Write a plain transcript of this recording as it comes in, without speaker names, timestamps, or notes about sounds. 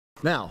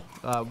Now,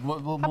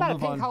 we'll How about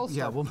move a on. pink holster?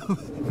 Yeah,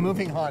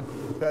 moving on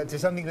to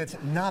something that's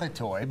not a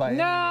toy by any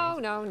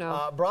means.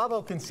 No.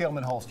 Bravo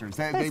Concealment Holsters.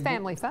 It's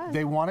family fun.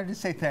 They wanted to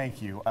say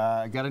thank you.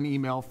 I got an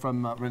email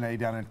from Renee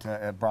down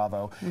at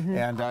Bravo,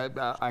 and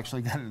I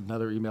actually got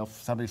another email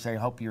from somebody saying,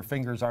 "Hope your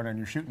fingers aren't on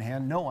your shooting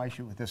hand." No, I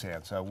shoot with this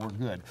hand, so we're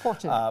good.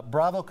 Fortunate.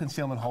 Bravo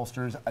Concealment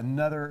Holsters,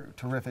 another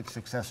terrific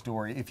success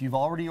story. If you've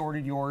already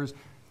ordered yours,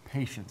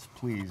 patience,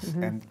 please,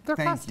 and They're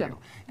thank custom. you.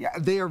 Yeah,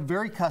 they are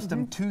very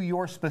custom to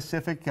your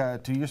specific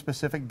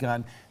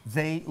gun.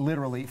 They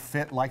literally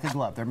fit like a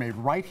glove. They're made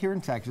right here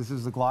in Texas. This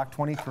is the Glock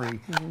 23,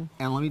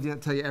 and let me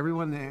tell you,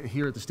 everyone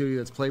here at the studio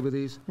that's played with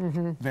these,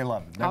 they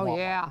love it. They want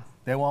one.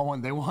 They want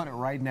one. They want it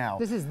right now.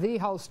 This is the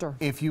holster.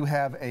 If you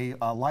have a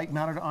light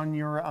mounted on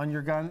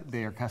your gun,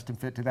 they are custom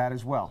fit to that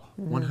as well.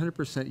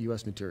 100%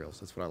 U.S. materials.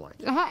 That's what I like.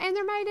 And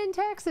they're made in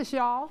Texas,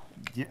 y'all.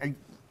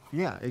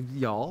 Yeah,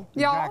 y'all.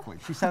 Exactly.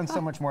 She sounds so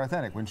much more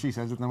authentic when she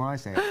says it than when I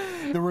say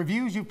it. The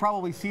reviews you've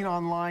probably seen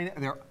online,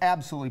 they're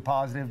absolutely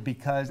positive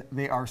because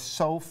they are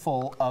so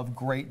full of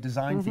great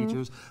design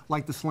features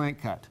like the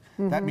slant cut.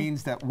 That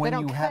means that when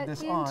you have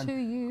this on,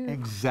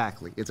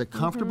 exactly, it's a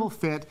comfortable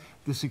fit,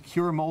 the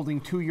secure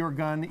molding to your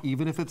gun,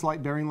 even if it's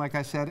light bearing, like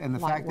I said, and the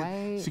fact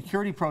that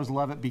security pros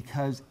love it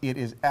because it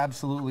is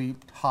absolutely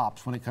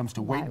tops when it comes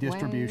to weight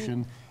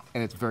distribution.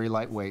 And it's very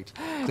lightweight.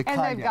 And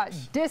they've got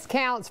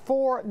discounts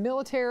for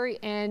military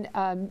and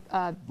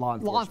law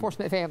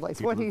enforcement families.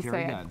 What do you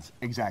say?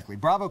 Exactly.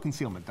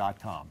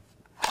 BravoConcealment.com.